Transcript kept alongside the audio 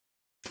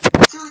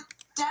Dude,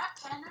 that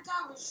panda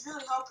guy was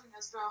really helping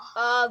us,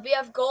 bro. We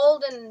have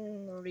gold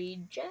and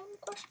regen,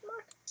 question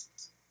mark?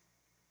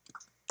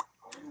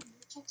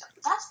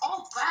 That's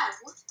all bad.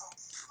 What the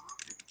fuck?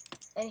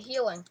 And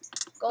healing.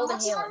 Gold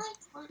and healing.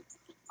 Are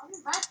we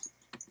red?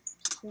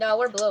 No,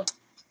 we're blue. Oh,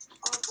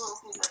 blue.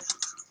 Okay,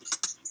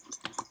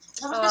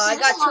 good. I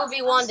got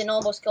 2v1'd and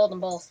almost killed them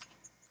both.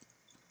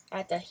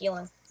 At the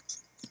healing.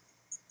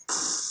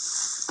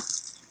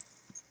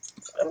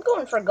 I'm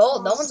going for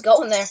gold. No one's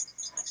going there.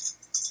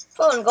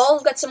 Going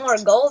gold, got some more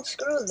gold.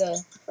 Screw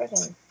the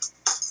freaking.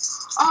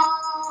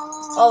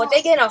 Oh,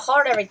 they get a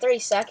heart every 3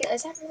 seconds.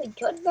 Is that really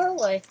good though?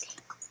 Like.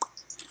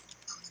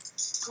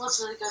 What's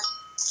really good?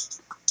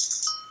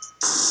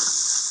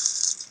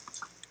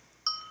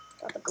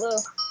 Got the blue.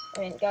 I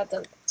mean, got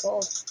the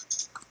gold.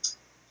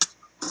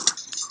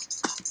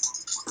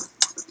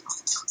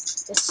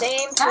 The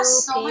same two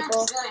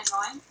people. Really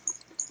annoying.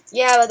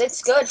 Yeah, but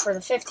it's good for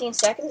the 15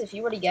 seconds if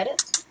you were to get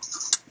it.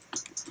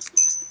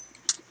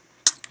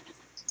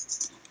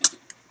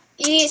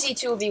 Easy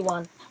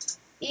 2v1.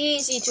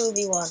 Easy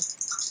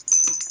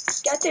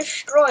 2v1. Get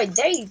destroyed.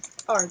 They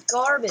are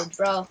garbage,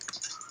 bro.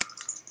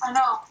 I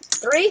know.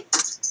 3?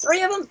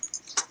 3 of them?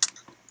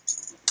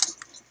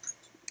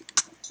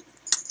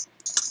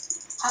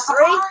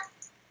 3?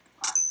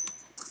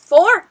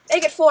 4? They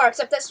get 4,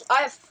 except this.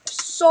 I have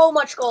so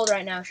much gold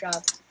right now,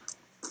 Shav.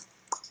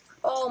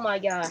 Oh my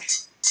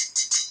gosh.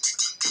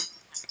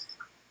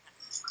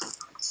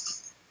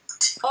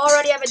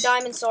 Already have a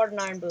diamond sword and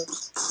iron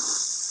boots.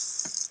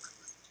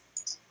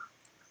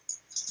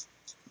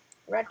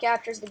 Red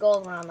captures the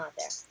gold when I'm not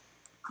there.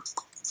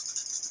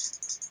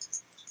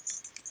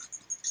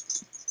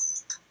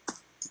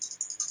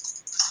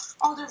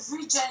 Oh, they're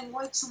regenerating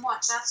way too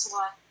much, that's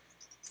why.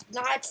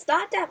 No, it's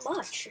not that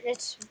much.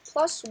 It's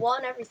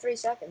 +1 every 3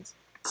 seconds.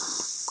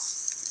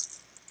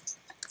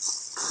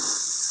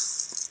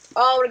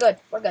 Oh, we're good.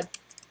 We're good.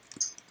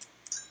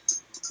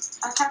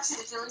 I captured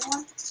the healing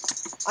one.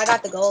 I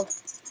got the gold.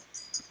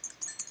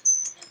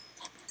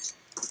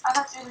 I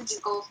got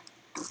 300 gold.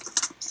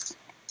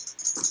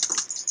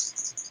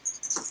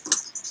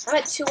 I'm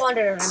at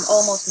 200 and I'm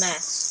almost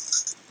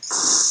max.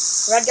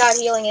 Red got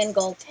healing and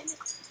gold. Damn it.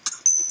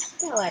 Get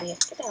the hell out of here.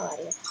 Get the hell out of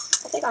here.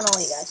 I'll take on all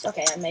you guys.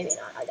 Okay, maybe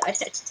not. I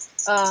died.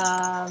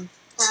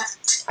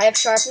 I have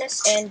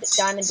sharpness and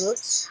diamond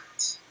boots.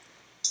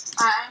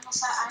 I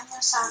almost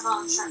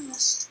have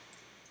sharpness.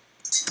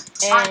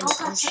 And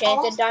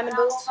enchanted diamond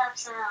boots.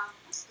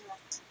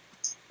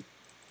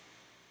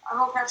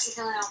 I'll go capture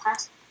healing, okay?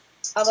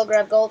 I'll go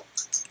grab gold.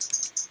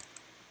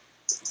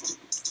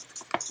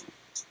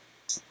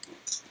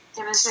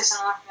 Okay, this guy's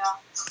gonna knock me off.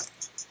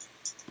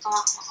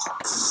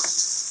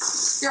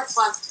 You're a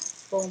plug.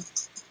 Boom.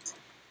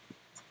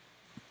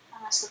 I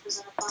messed up as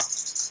in a plug.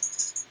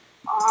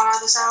 Oh,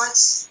 this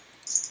Alex.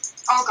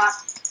 Oh god.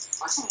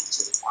 Forcing me to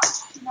the point.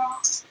 No.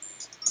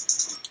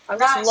 I'm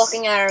just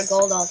looking at our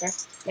gold altar.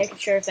 Making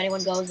sure if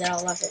anyone goes there,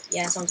 I'll rush it.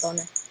 Yeah, someone's going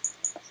there.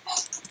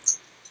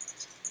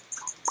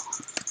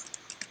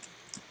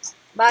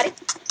 Buddy?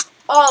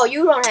 Oh,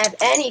 you don't have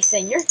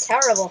anything. You're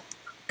terrible.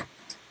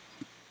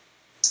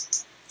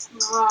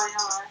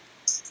 Right.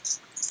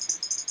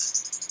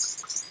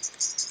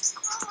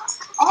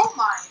 Oh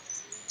my.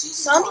 Jesus.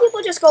 Some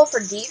people just go for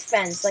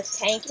defense, like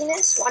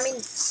tankiness. Well, I mean,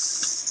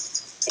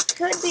 it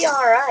could be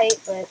alright,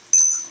 but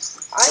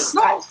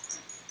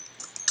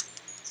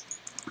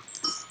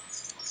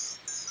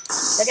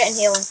they're getting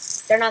healing.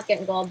 They're not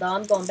getting gold, though.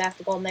 I'm going back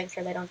to gold, making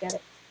sure they don't get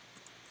it.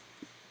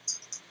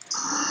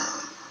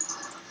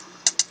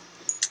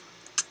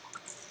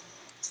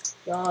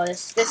 Yo,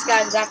 this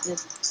guy's got a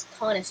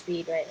ton of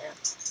speed right now.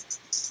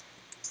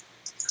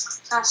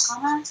 Gosh,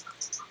 man.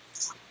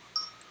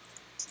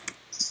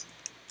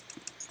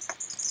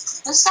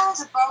 This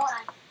guy's a bow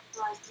and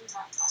I do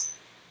that.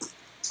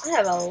 I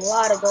have a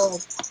lot of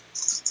gold.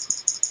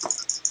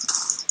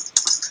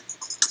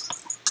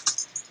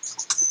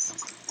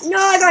 No,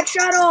 I got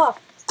shot off.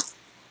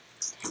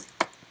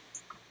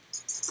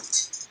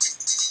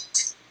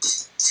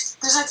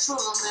 There's like 2 of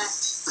them there.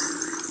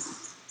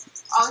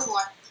 Only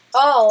 1.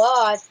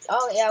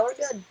 Oh, yeah, we're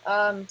good.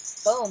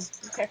 Boom.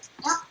 Okay.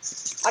 Yep.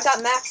 I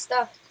got max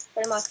stuff,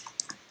 pretty much.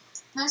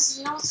 Nice.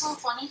 You know what's so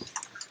funny?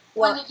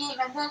 What? When the game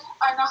ended,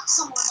 I knocked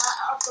someone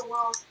out of the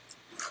world.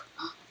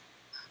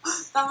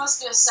 That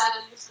must be a sad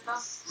ending for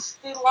them.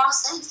 They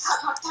lost and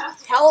got knocked out of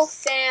the world.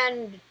 Health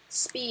and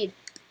speed.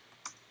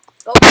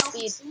 Go for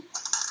speed.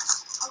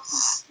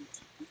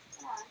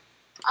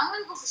 I'm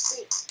gonna go for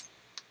speed.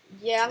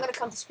 Yeah, I'm gonna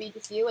come to speed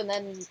with you, and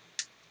then...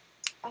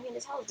 I mean,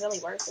 this hell is really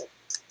worth it.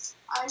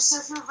 I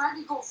said if you're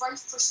ready, go right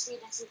for speed.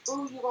 If you're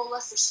blue, you go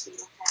left for speed,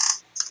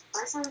 okay?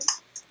 Right for...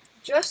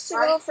 Just to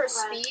go for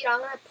speed, I'm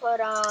gonna put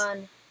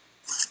on...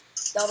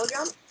 double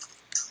jump.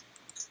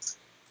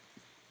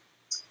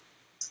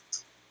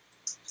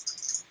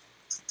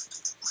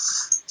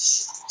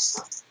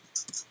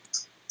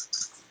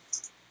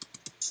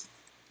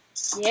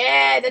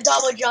 Yeah, the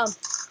double jump.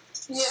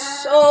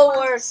 Yeah. So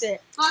worth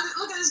it.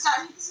 Look at this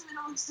guy. He doesn't even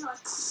know what he's doing.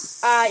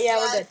 Yeah,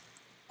 we're good.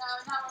 No,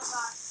 not my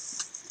God.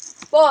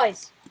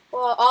 Boys.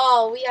 Well,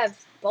 oh, we have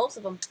both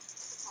of them.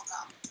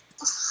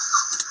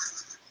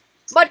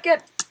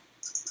 Mudkip.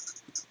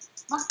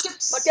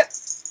 Mudkips. Mudkip.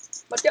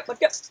 Mudkip.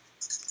 Mudkip.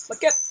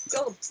 Mudkip.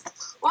 Kill them.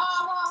 Wow,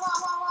 wow, wow,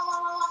 wow, wow, wow,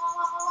 wow, wow,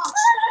 wow, wow.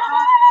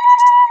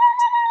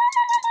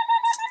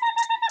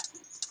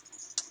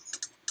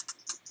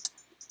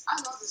 I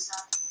love this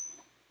sound.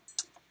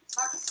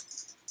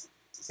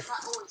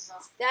 Not always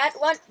though. That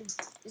went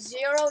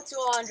 0 to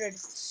 100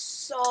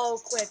 so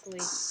quickly.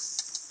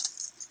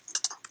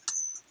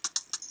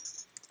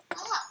 Yeah.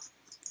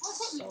 What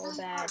hit me So really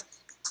bad. hard?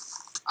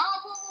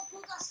 Oh,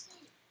 blue got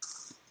speed.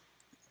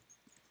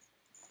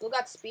 Who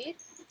got speed?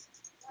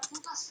 Yeah,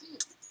 blue got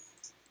speed.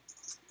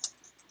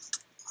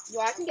 Yo,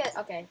 I can get,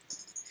 okay.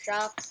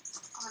 Shock.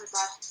 I'm gonna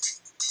die.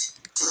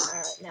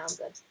 Alright, now I'm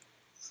good.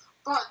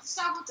 Bro, this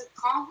guy with the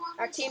calm one.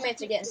 Our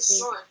teammates are getting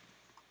speed.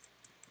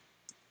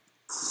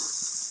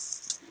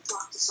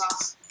 Block this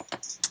off.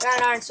 Got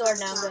an iron sword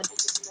now, I'm good.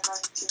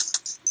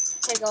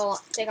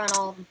 Take on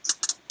all of them.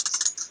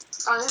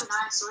 Oh, they have an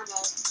iron sword,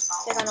 guys.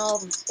 Take on all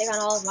of them. Take on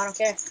all of them. I don't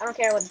care. I don't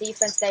care what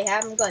defense they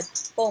have. I'm good.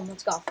 Boom,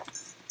 let's go.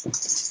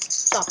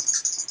 Stop.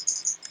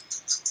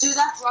 Dude,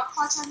 that block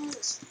clutch I knew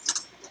is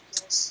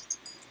ridiculous.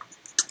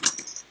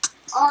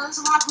 Oh, there's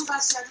a lot of blue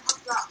guys here. I can hook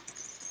you up.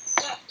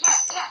 Yeah.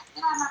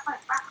 Get out of my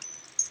fight. Back.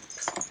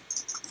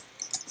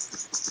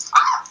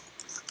 Ah!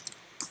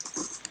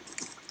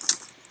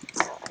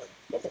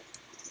 Get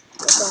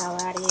the hell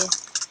out of here.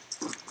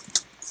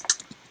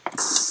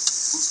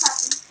 Who's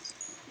catching?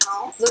 No.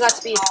 Blue got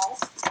speed.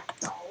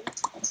 No,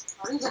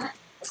 you didn't.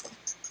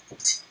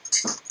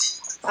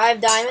 I have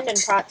diamond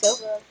and prot too.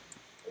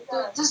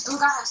 Dude, this blue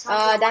guy has no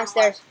idea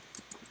Downstairs.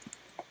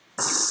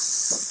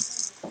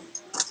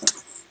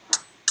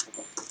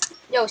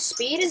 Yo,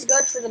 speed is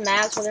good for the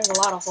maps where there's a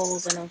lot of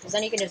holes in them, because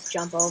then you can just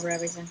jump over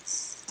everything.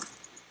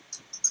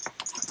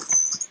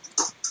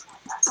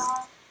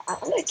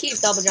 I'm gonna keep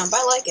double jump.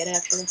 I like it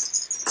actually.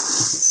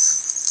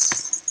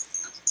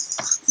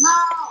 No.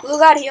 Blue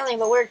got healing,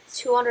 but we're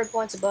 200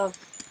 points above.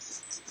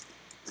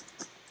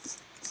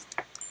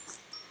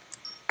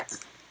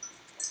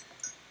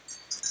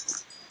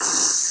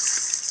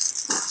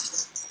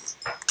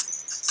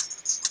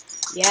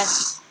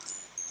 Yes.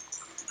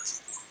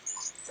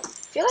 I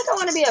feel like I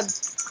want to be a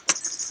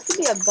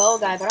bow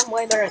guy, but I'm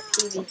way better at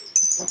PV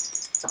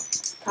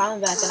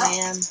combat than I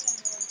am. Did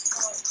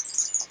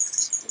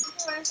you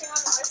do anything on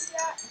the ice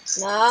yet?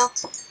 No.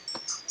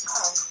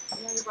 Oh,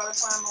 you and your brother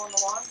plan on mowing the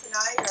lawn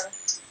tonight, or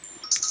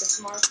this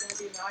tomorrow's going to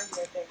be 90, I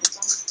think, or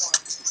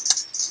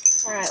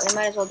something. Alright, we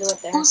might as well do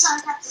it there. Who's trying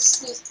to catch this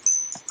speed?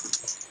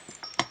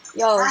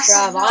 Yo,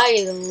 Trav,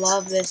 I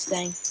love this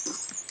thing.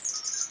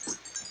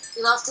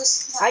 You love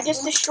this? I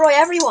just destroy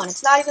everyone.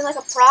 It's not even like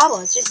a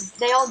problem. It's just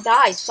they all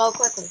die so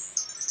quickly.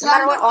 No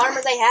matter what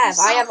armor they have.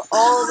 I have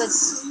all of it.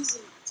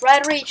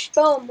 Red reach.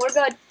 Boom. We're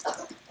good.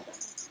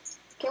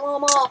 Kill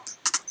them all.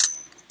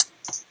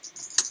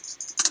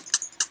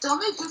 Don't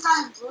make good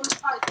guy in blue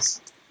fight this.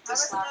 Have a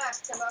snack,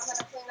 because I'm going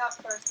to clean up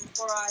first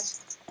before I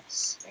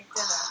make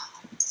dinner.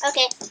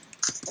 Okay.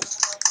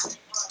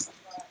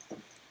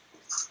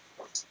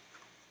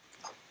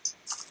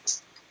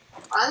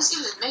 Oh, this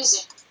game is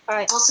amazing.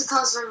 Alright. Also,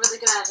 because we're really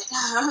good at it.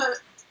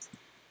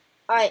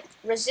 Alright.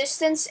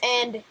 Resistance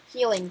and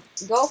healing.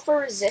 Go for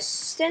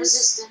resistance.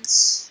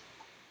 Resistance.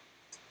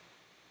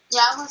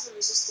 Yeah, I went for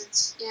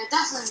resistance. Yeah,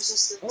 definitely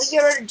resistance. Let me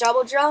get rid of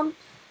double jump.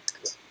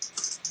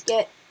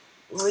 Get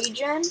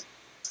regen.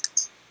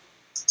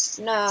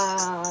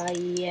 Nah,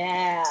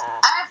 yeah.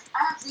 I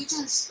have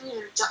regen, speed,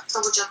 and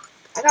double jump.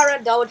 I got rid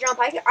of double jump.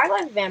 I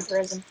like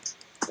vampirism.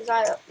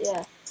 Yeah.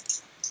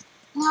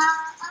 Nah, I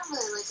don't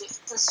really like it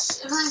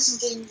because it really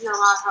doesn't gain you a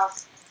lot of health.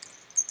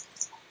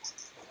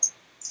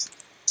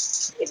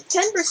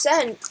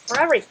 10% for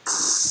every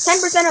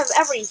 10% of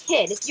every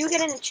hit. If you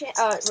get a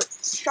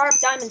sharp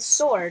diamond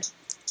sword,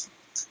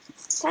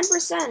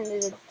 10%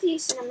 is a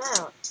decent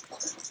amount.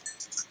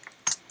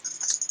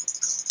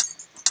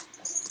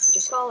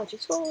 Just call it.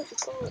 Just call it.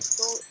 Just call it. Just call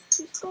it.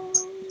 Just call it.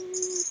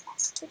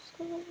 Just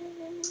call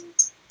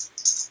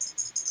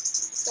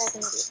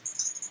it.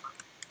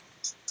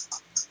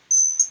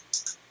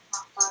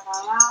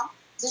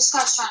 This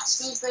guy's trying to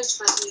speed bridge,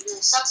 but he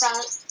really sucks at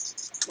it.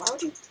 Why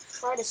would you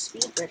try to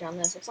speed bridge on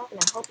this? It's not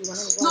gonna help you in any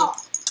way. No!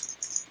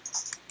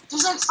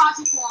 There's like 5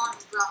 people on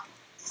me, bro.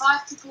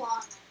 5 people on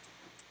me.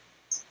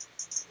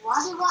 Why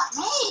do you want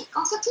me?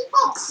 Go get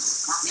people!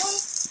 Not me!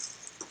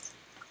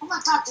 Oh my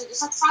god, dude,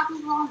 there's like 5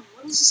 people on me.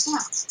 What is this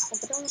scam?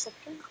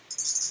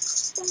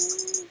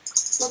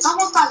 Yeah, don't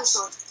walk by your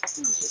sword.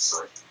 Give me your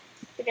sword.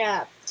 Good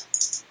job.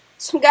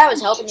 Some guy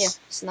was helping you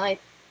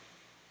snipe.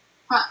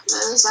 Huh,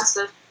 at least that's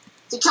good.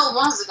 He killed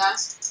one of the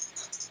guys.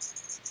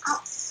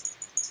 Ow.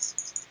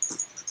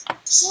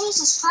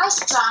 Jesus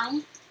Christ,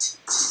 Johnny.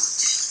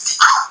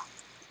 Ow!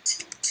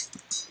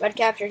 Red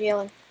capture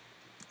healing.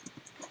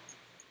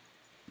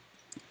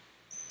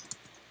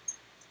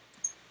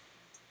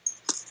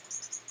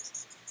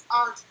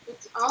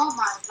 Oh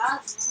my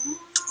god.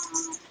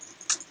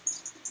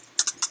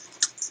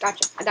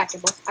 Gotcha. I got you,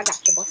 boy. I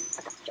got you, boy.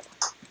 I got you.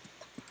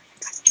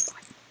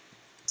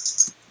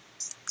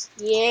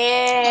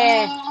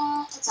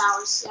 Yeah. It's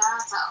ours. Yeah,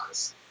 it's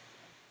ours.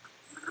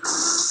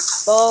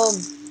 Boom.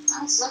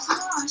 That's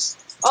definitely ours.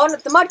 Oh, no,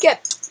 the mudkip.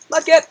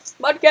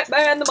 Mudkip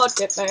man, the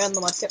mudkip man, the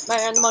mudkip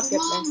man, the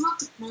mudkip man.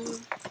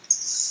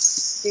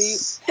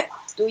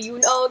 Do you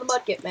know the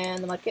mudkip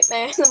man, the mudkip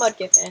man, the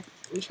mudkip man?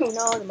 Do you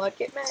know the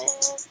mudkip man?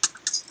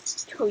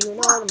 Do you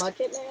know the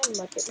mudkip man, the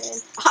mudkip man?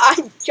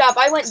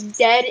 I went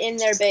dead in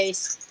their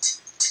base.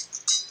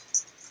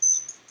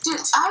 Dude,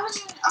 I haven't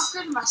even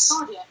upgraded my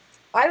sword yet.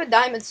 I have a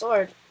diamond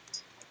sword.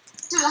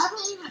 Dude, I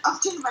haven't even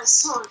upgraded my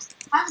sword.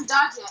 I haven't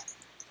died yet.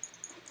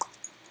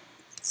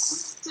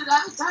 Dude, I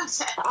haven't died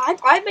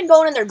yet. I've been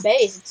going in their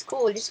base. It's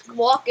cool. Just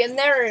walk in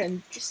there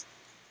and just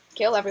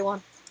kill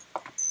everyone.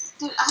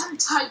 Dude, I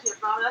haven't died yet,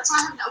 bro. That's why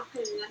I haven't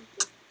upgraded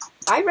anything.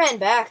 I ran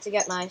back to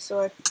get my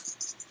sword.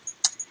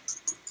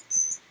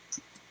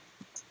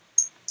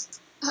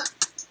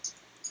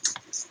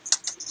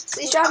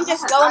 See, Shop, you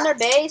just go in their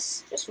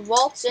base, just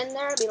waltz in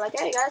there and be like,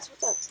 hey guys,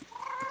 what's up?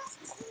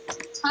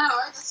 I know,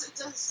 right? That's what it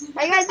does.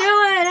 How you guys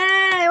doing?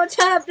 Hey, what's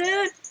up,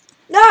 dude?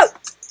 No!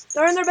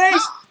 They're in their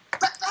base!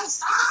 But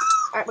thanks.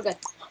 Alright, we're good.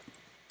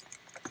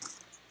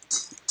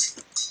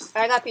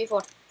 I got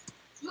P4.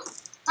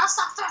 That's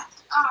not fair.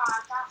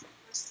 Ah, that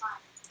was fine.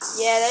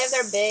 Yeah, they have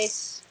their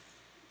base.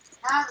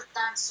 I have a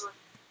dinosaur.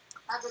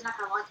 Now they're not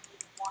gonna like me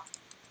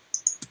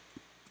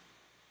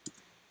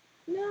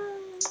anymore.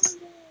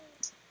 No.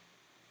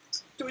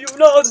 Do you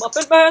know the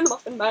Muffin Man, the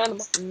Muffin Man, the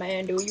Muffin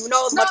Man? Do you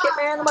know the Mudkip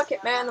Man, the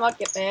Mudkip Man, the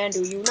Mudkip Man?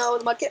 Do you know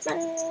the Mudkip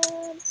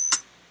Man?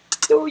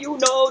 Do you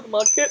know the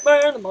Mudkip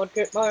Man, the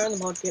Mudkip Man, the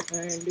Mudkip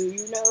Man? Do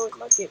you know the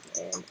Mudkip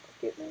Man, the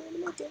Mudkip Man, the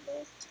Mudkip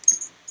Man?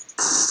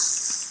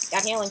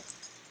 Got healing.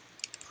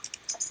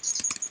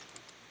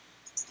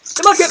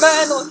 The Mudkip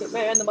Man, the Mudkip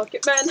Man, the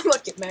Mudkip Man, the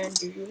Mudkip Man.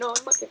 Do you know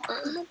the Mudkip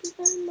Man, the Mudkip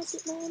Man, the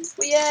Mudkip Man?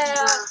 Oh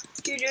yeah!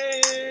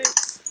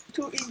 GG!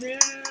 Too easy!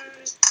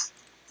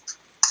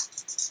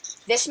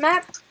 This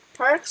map,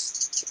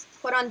 perks,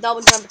 put on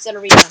double jump instead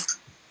of regen.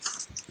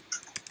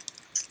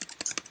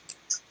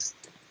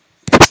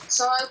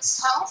 So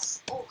it's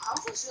health. Oh,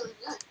 health is really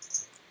good.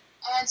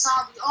 And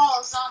zombie.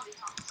 Oh, zombie.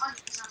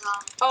 100%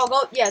 zombie. Oh,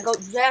 go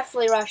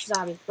definitely rush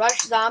zombie.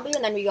 Rush zombie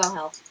and then we go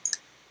health.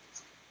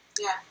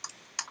 Yeah.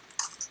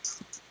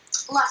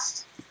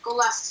 Left. Go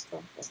left.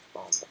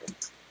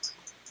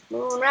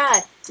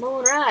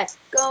 Moonride,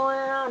 going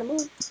on a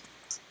moon.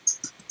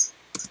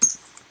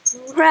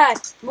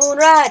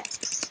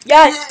 Moonride.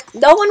 Yes, Yeah.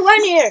 no one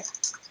went here.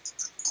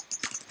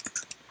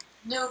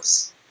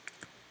 Noobs.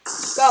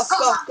 Go. Go,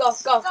 zombie. Go,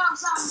 zombie.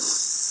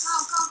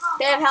 Go.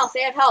 They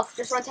have health.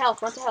 Just run to health.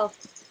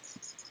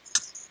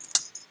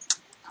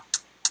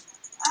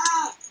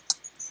 Hey.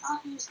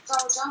 I'll use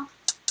double jump.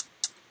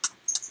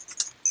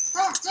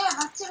 Damn,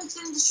 my teammate's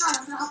getting destroyed.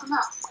 I'm gonna help him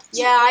out.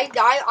 Yeah,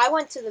 I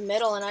went to the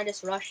middle and I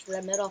just rushed to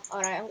the middle.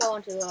 Alright, I'm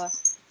going to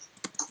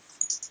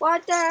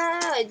what the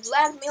hell? It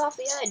lagged me off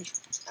the edge.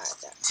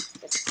 Alright,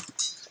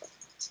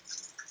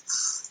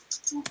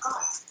 Oh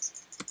god.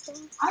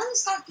 How did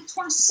this guy get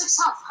 26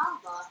 health? How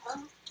the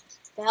hell?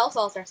 the health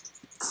altar.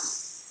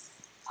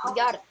 We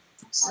got it.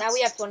 Now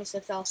we have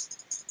 26 health.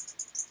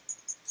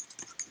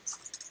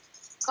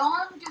 Go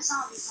on and get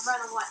zombies no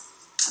matter what.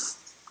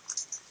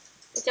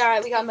 It's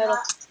alright, we got middle.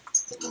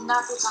 You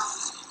cannot get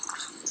zombies.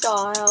 Get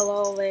the hell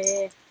over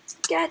here.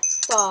 Get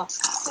the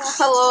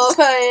hell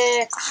over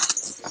here. Get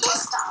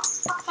the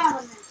fuck out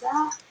of me,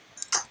 Dad.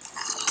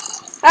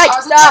 Hey,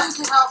 stop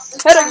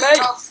hitting me.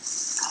 Health.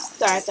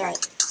 It's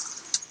alright.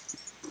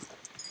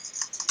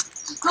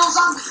 No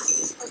zombie.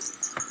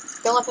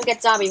 Don't let them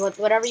get zombie.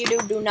 Whatever you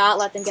do not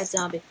let them get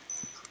zombie.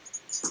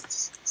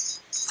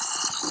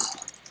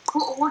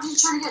 What are you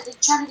trying to get? Are you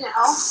trying to get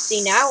health?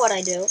 See, now what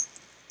I do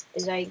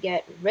is I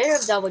get rid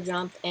of double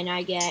jump and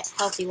I get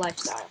healthy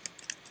lifestyle.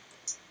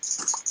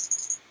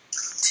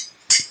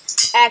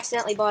 I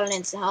accidentally bought an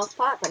instant health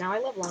pot, but now I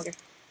live longer.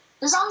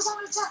 There's always on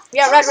the attack.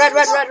 Yeah,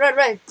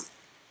 red.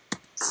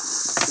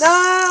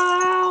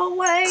 No,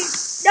 wait,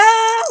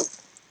 no!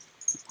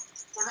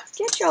 Damn it.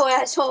 Get your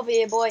ass over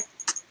here, boy.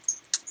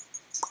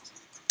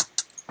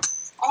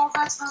 All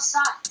vets must die.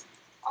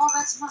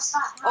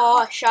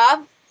 Oh,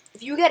 Shab,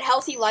 if you get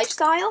healthy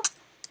lifestyle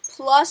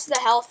plus the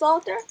health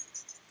altar,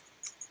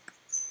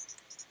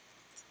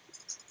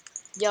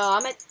 yo,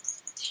 I'm at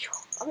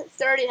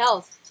 30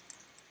 health.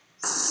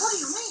 What do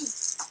you mean?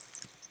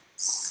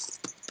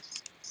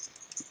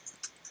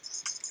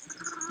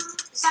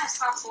 Besides,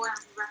 far forward,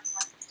 I'm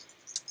recommending.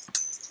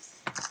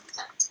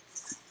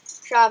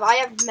 Shab, I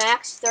have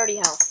max 30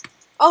 health.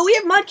 Oh, we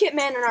have Mudkip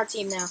Man on our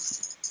team now.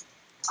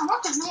 I'm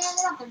Rocket Man.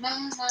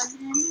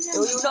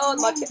 Do you know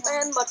the Mudkip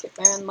Man?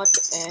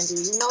 Do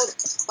you know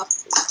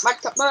the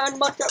Mudkip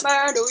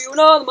Man? Do you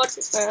know the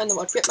Mudkip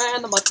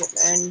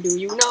Man? Do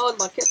you know the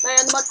Mudkip Man?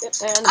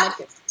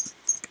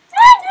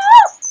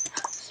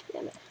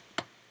 Damn it.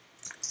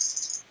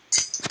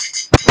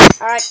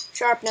 Alright,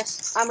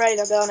 sharpness. I'm ready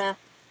to go now.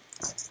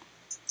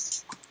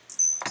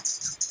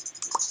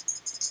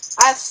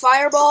 I have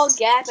Fireball,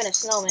 Gap, and a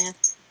Snowman.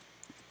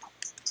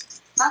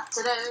 Not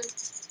today.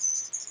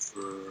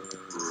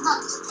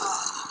 Not,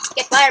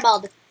 Get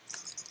fireballed.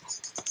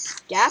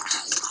 Gap.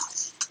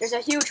 There's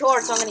a huge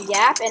horde, so I'm gonna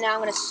gap, and now I'm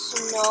gonna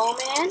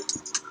snowman.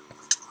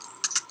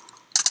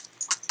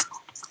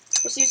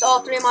 Just use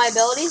all 3 of my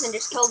abilities and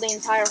just kill the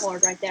entire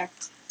horde right there.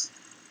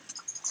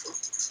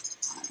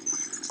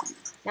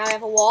 Now I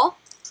have a wall.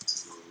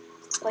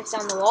 Place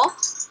down the wall.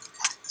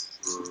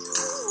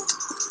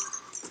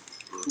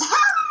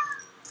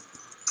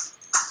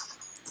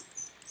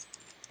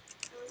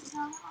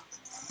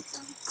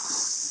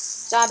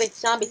 Zombie,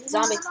 zombie,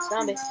 zombie,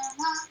 zombie.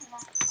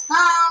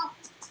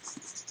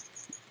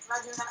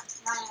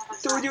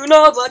 Do you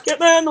know look it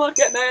man, look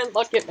it man,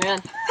 look it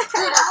man.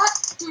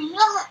 Do you know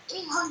that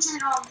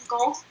 800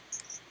 gold?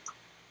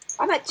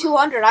 I'm at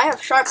 200. I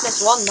have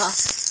sharpness 1 though.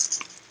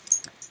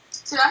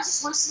 Dude, I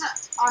just wasted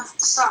it on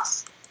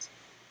stuff.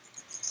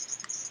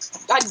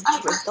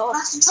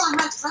 Let's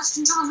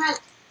control mid.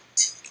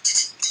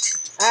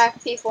 I have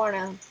P4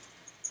 now. And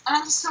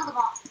I just killed them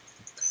all.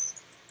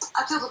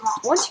 I killed them all.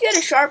 Once you get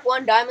a sharp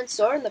 1 diamond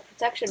sword and the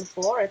protection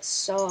 4, it's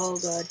so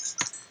good.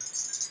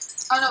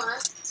 I know,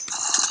 right?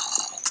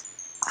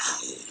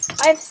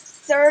 I have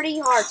 30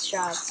 hearts,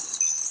 Shad.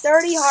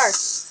 30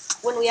 hearts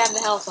when we have the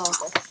health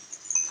offer.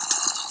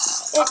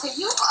 Okay,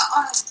 you are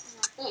on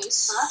your base,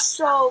 so that's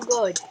so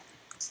good.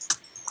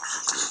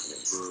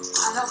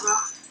 I know, bro.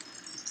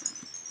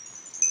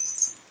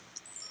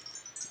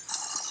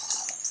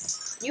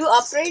 You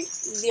upgrade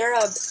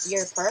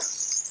your perks?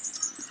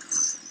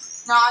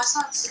 No, I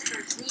saw the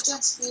secret.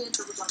 Regen, speed, and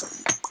double jump.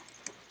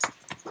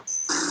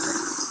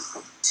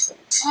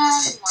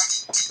 And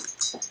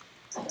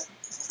 1.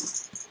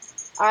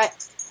 Alright.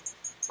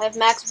 I have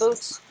max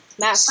boots,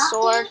 max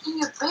sword, in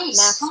your base.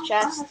 max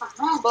chest.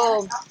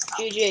 Boom.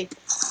 GG.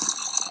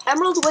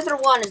 Emerald Wither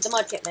 1 is the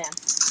Mudkip man.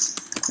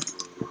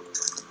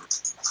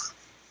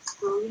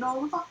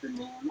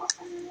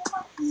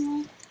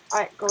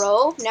 Alright,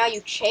 Grove. Now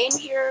you change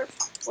your...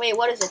 Wait,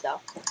 what is it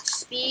though?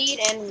 Speed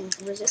and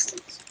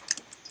resistance.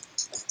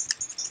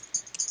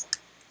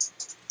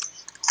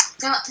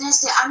 Now,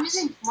 Nasty, I'm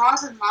using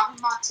Marv and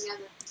Lobby Mod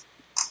together.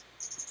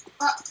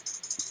 But...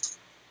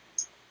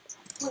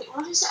 Wait,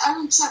 what is it? I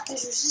didn't check.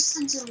 There's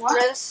resistance and what?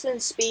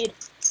 Resistance, speed.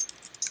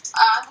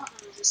 I don't know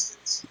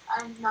resistance. I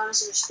didn't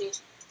notice there's speed.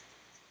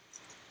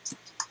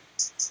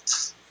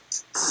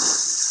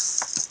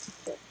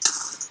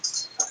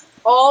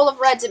 All of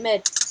red's at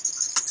mid.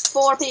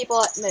 4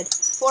 people at mid.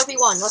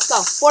 4v1. Let's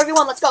go.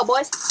 4v1. Let's go,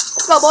 boys.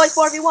 Let's go, boys.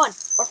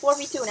 4v1. Or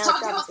 4v2 now.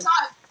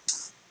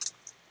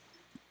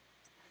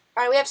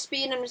 Alright, we have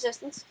speed and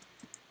resistance.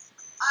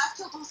 I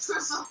killed those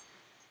person.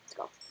 Let's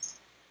go.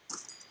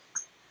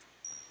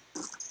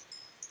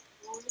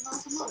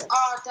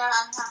 Oh, damn, I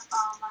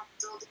have my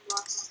building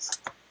blocks on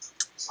second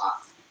slot.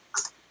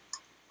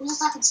 Who's the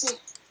second speed?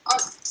 Oh.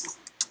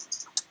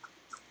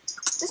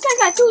 This guy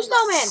got 2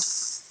 snowmen.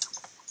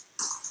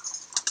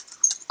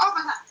 Oh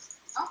my god.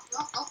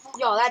 No.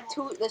 Yo,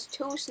 there's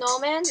 2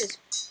 snowmen is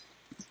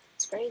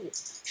it's crazy.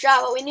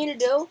 Shot, what we need to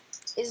do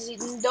is you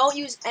don't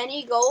use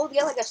any gold.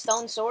 Get like a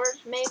stone sword,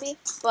 maybe,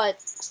 but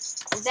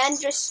then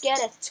just get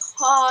a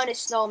ton of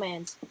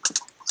snowmans.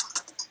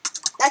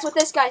 That's what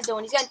this guy's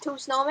doing. He's getting 2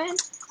 snowmen.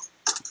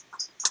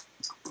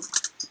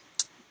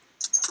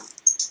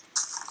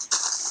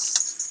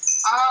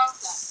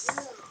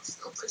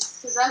 Okay.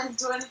 Because I didn't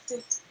do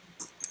anything.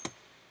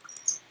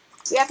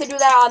 We have to do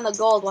that on the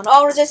gold one.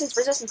 Oh, resistance,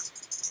 resistance.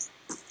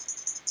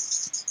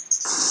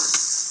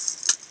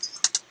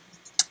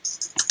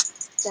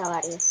 Get the hell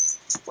out of here.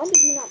 When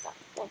did you not die?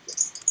 Thank you.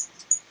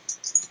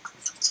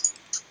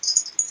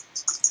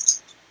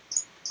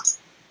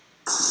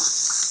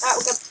 Alright,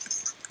 we're good.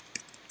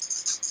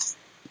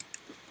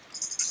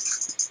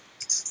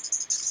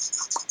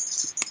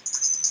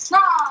 No!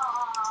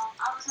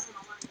 I was having a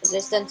word.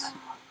 Resistance.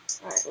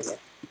 Alright, we're good.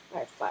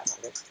 Alright,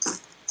 500.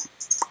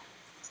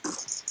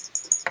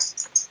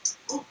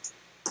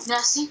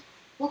 Nasty.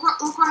 Look where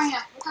I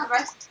am. Look at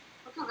red.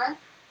 Look at red.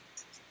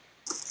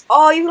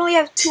 Oh, you can only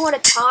have 2 at a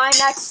time?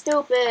 That's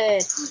stupid.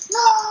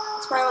 No!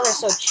 That's probably why they're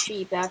so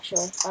cheap,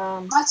 actually.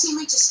 My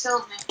teammate just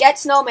killed me. Get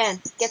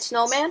snowman. Get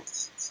snowman.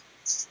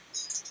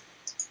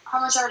 How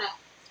much are they?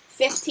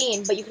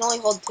 15, but you can only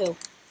hold 2. Alright,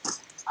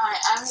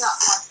 I only got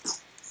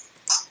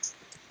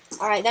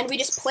 1. Alright, then we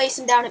just place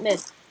him down at mid.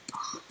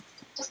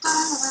 2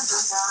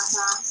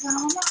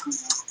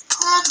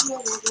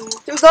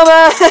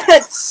 snowman!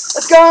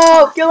 Let's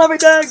go! Kill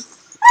everything!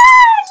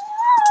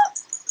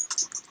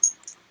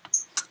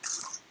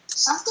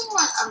 Something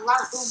like a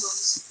lot of boom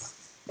booms.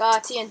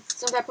 TNT.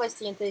 Some guy plays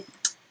TNT.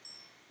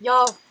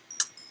 Yo.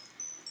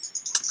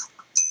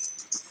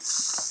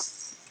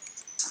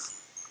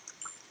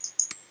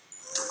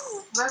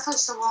 Where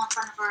place the wall in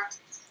front of her?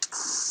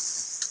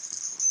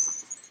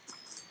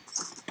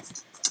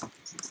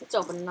 It's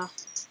open enough.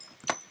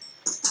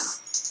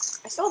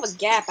 I still have a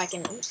gap. I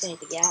can hallucinate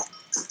the gap.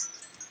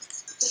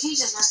 He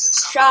just messed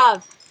himself.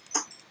 Shove.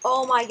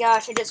 Oh my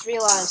gosh, I just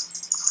realized.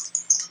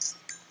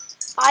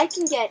 I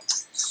can get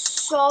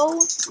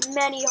so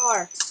many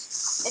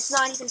hearts. It's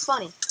not even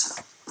funny.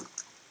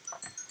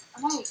 I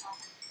know you can.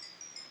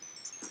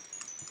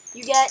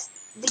 you get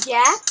the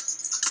gap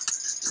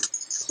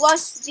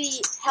plus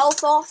the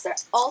health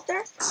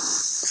altar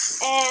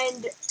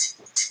and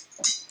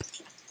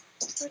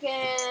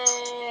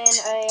freaking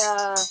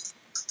a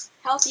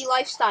healthy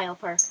lifestyle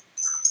perk.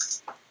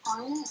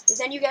 Oh, yeah.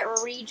 Then you get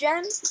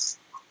regen.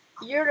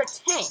 You're the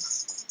tank.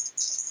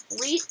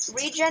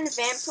 Regen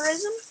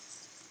vampirism,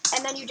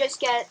 and then you just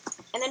get,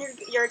 and then you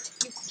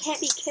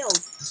can't be killed.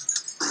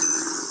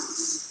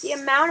 The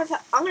amount of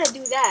I'm gonna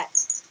do that.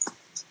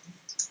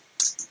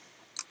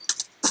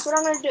 That's what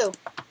I'm gonna do.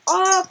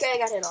 Oh, okay, I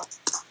got hit off.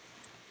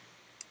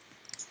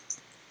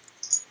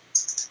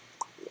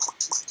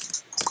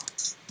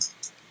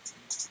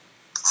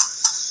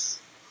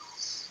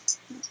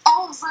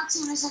 All of red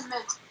team is in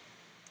mid.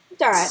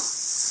 It's alright.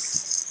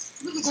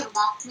 We can take them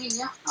all. Me and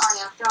you. Oh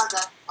yeah, they're all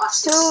dead.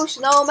 Watch 2 this.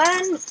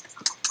 snowmen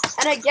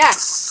and a gap.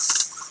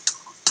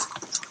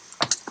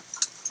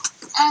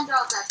 And they're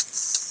all dead.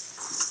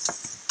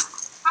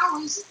 How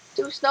easy?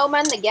 2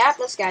 snowmen, the gap.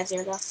 This guy's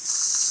here though.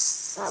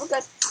 Alright, we're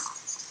good.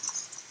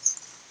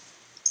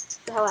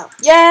 Get the hell out.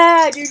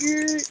 Yeah,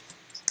 dude.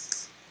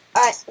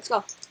 Alright, let's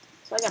go.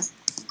 So again.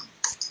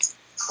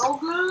 So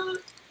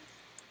good.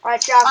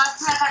 Alright, job.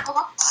 Hold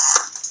up.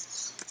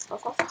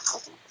 Okay.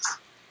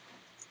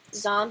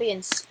 Zombie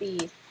and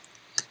speed.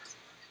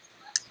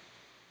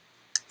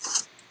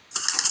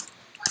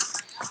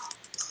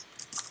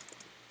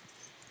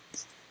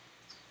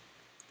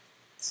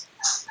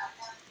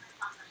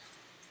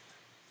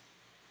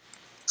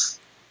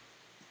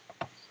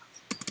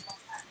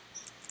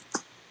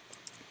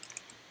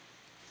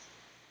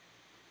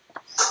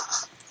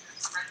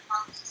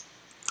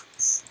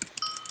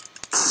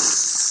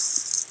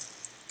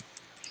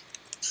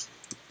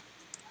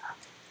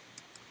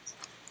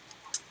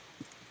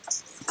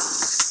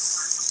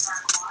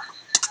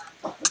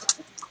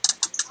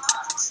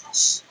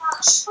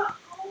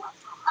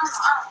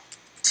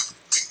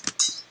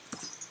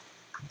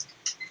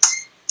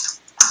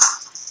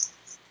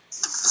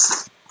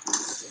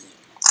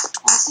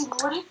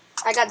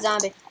 I got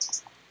zombie.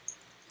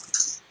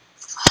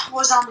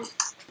 What zombie?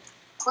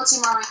 What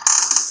team are we?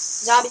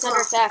 Zombie's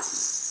under attack.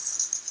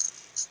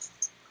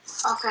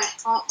 Okay,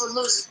 well, we're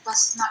losing.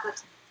 That's not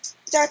good.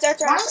 Why is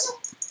it?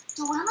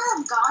 Dude, whenever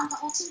I'm gone, the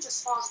whole team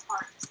just falls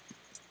apart.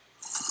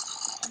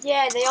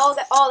 Yeah, they all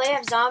got. Oh, they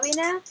have zombie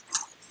now?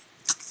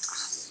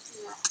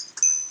 Yeah.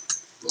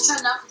 You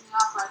tried knocking me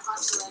off, but I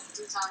punched you like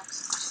 3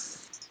 times.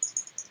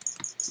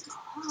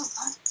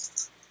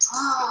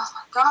 Oh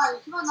my god, you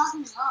keep on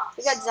knocking me off.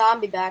 We got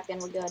zombie back, then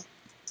we're good.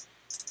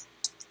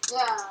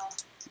 Yeah.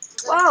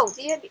 Whoa,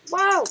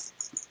 whoa!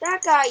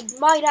 That guy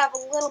might have a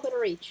little bit of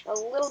reach. A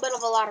little bit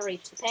of a lot of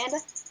reach. The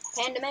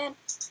Panda Man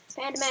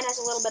has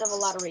a little bit of a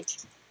lot of reach.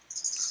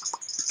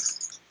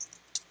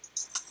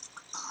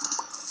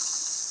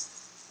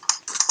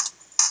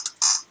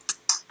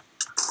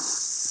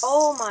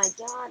 Oh my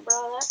god,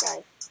 bro, that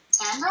guy.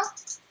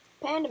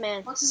 Panda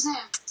Man. What's his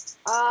name?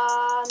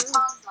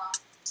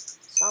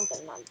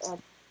 Something.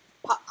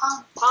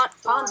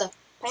 Panda.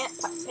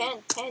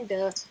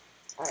 Panda.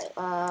 Alright,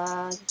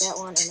 that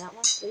one and that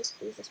one, please,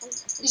 this one.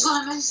 He's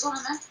going in. This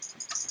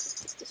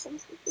one.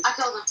 I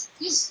killed him.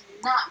 He's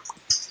not.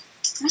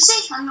 Let me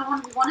see. I'm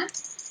gonna 1v1 him.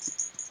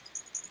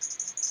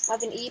 I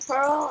have an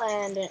E-Pearl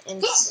and an...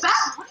 He's bad.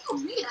 What do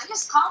you mean? I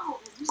just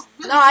comboed him. He's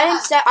really No,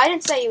 bad. I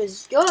didn't say he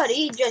was good.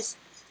 He just...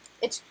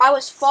 I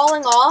was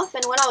falling off,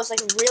 and when I was,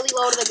 like, really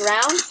low to the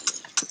ground,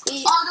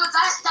 he... Oh, no,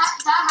 that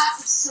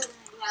happens to me.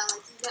 Yeah,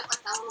 like, you get,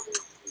 like, that little bit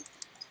of heat.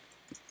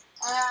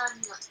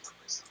 And you, like, kill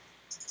yourself.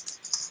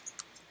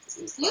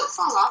 Can you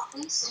fall off,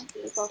 please? Thank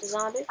you. You fought a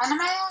zombie?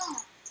 Enemy!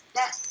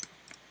 Dead.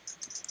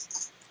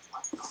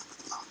 What the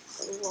fuck?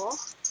 Wall.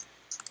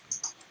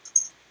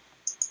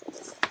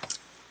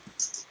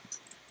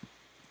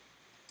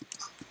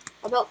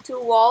 I built 2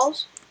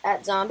 walls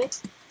at zombie.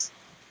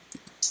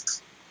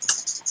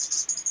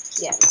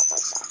 Yeah, not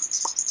like that.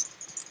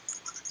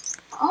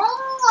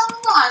 Oh, I'm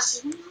not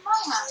shooting my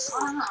house. I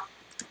don't know.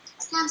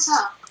 I can't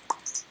tell.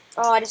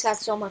 Oh, I just got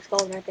so much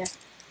gold right there.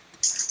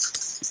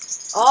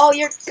 Oh,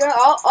 you're good.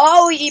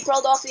 Oh, he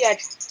rolled off the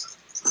edge.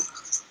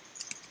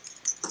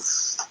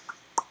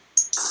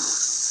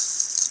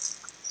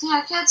 Yeah,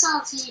 I can't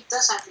tell if he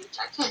does have reach.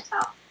 I can't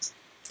tell.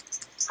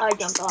 Oh, I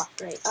jumped off.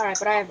 Great. Alright,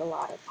 but I have a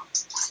lot of...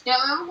 Yeah,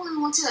 remember when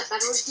we went to that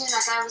Bedwars game?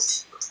 That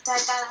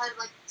guy had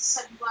like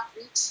 7 block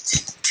reach.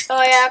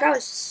 Oh yeah, that guy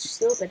was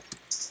stupid.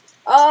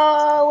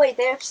 Oh wait,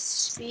 they have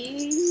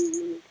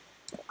speed.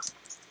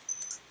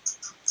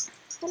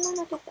 How did I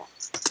not get that?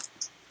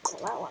 Oh,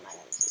 that one I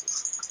haven't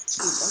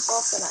seen. Jump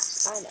off the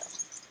next. I know.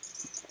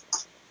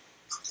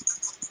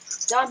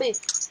 Zombie.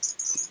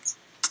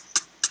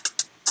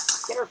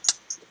 Get her.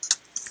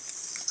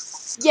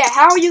 Yeah,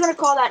 how are you gonna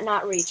call that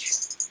not reach?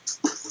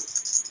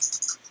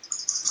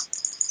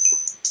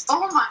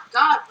 Oh my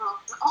god, bro.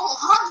 They're all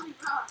on me,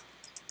 bro.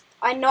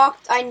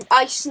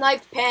 I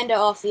sniped Panda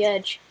off the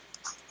edge.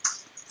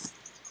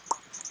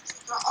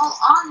 They're all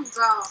on me,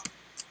 bro.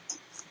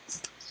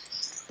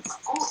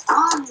 They're all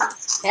on me.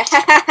 Ha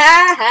ha ha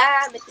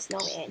ha! Make the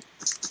snowman.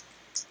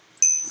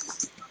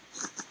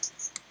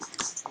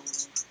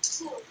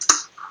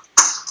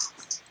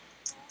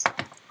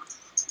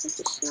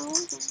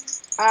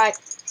 Alright.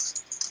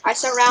 I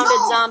surrounded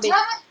No, zombie. damn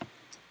it.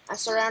 I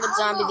surrounded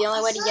zombie. The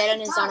only way to get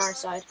in is on our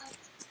side.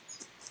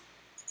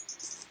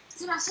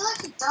 Dude, I feel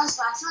like it does,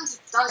 but I feel like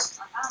it doesn't.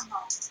 Like, I don't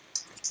know.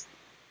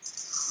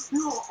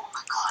 No, oh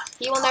my god.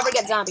 He will never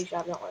get zombie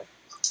shot, don't worry.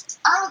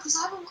 I don't know, because I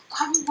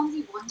haven't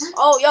 1v1'd it.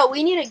 Oh, yo,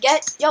 we need to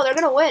get... Yo, they're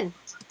gonna win.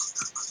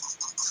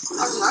 Oh,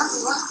 they are?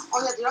 They won?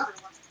 Oh, yeah, they are gonna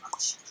win. Oh,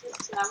 shit.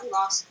 Yeah, we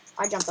lost.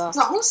 I jumped off.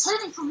 Yo, who's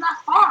hitting from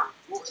that far?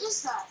 Who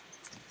is that?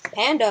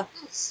 Panda.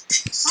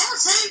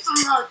 Someone's hitting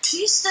from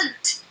Houston.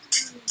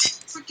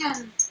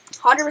 Freaking...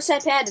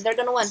 100% Panda. They're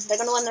gonna win. They're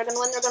gonna win. They're gonna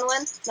win. They're gonna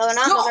win. No, they're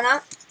not. Yo. No, they're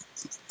not.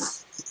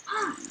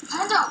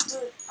 Panda,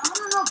 dude. I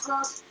don't know, bro.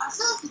 I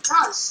feel like it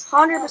does.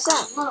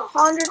 100%.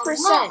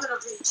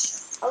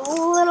 100%. A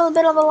little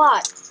bit of a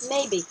lot.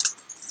 Maybe.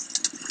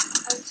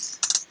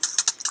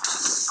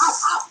 Ow,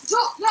 ow. Yo,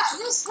 yeah,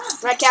 it is him.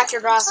 Red capture,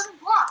 draw. 7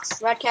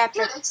 blocks. Red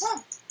capture. Dude, it's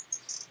him.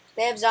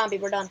 They have zombie.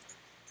 We're done.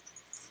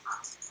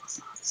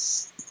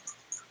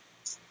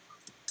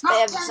 Knock They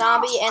have Panda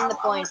zombie off. and the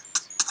point.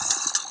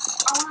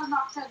 I want to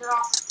knock Panda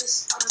off if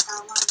this other guy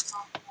wanted to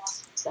knock him off.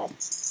 Dead.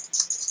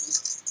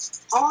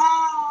 Oh.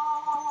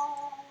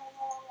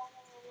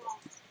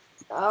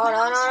 Oh,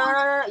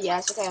 no.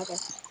 Yes, okay.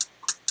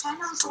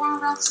 Panda was going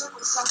around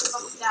circles, something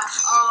like that.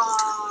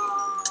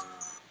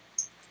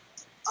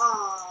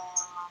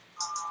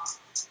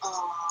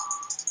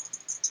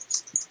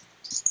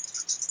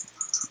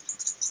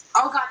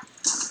 Oh god.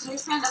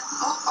 Here's Panda.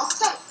 Oh,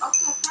 okay,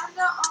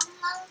 Panda. I don't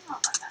know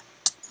about that.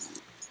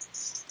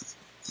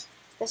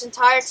 This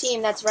entire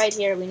team that's right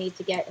here, we need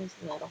to get into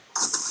the middle.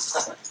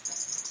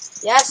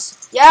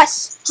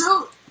 Yes.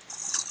 Dude.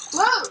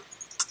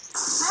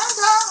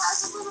 Panda has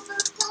a little bit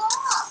of kill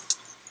off.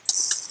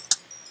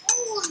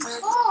 Holy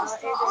balls,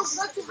 bro. I was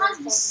right behind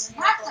him. He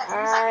smacked that. He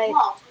was like,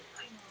 whoa.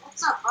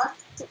 What's up, bud?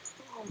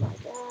 Oh my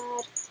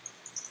god.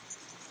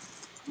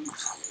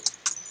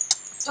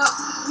 Yo,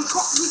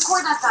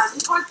 record that guy.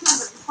 Record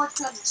Panda.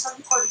 Start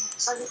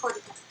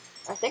recording him.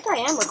 I think I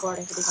am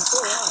recording, to be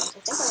completely honest. I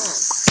think I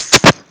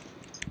am.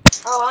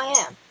 Oh, I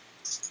am.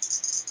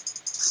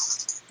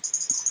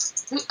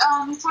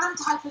 Report him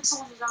to Hypixel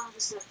when you're done with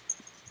this video.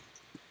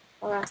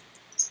 Okay.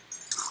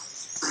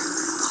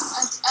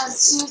 And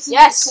see if he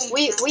Yes,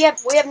 we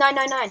have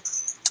 999.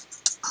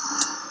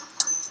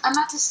 I'm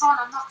at the spawn.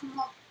 I'm knocking them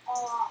all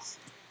off.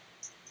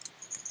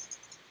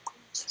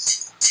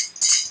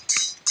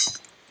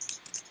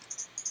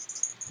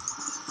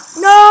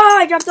 No,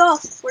 I jumped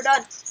off. We're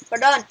done.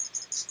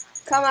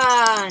 Come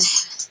on.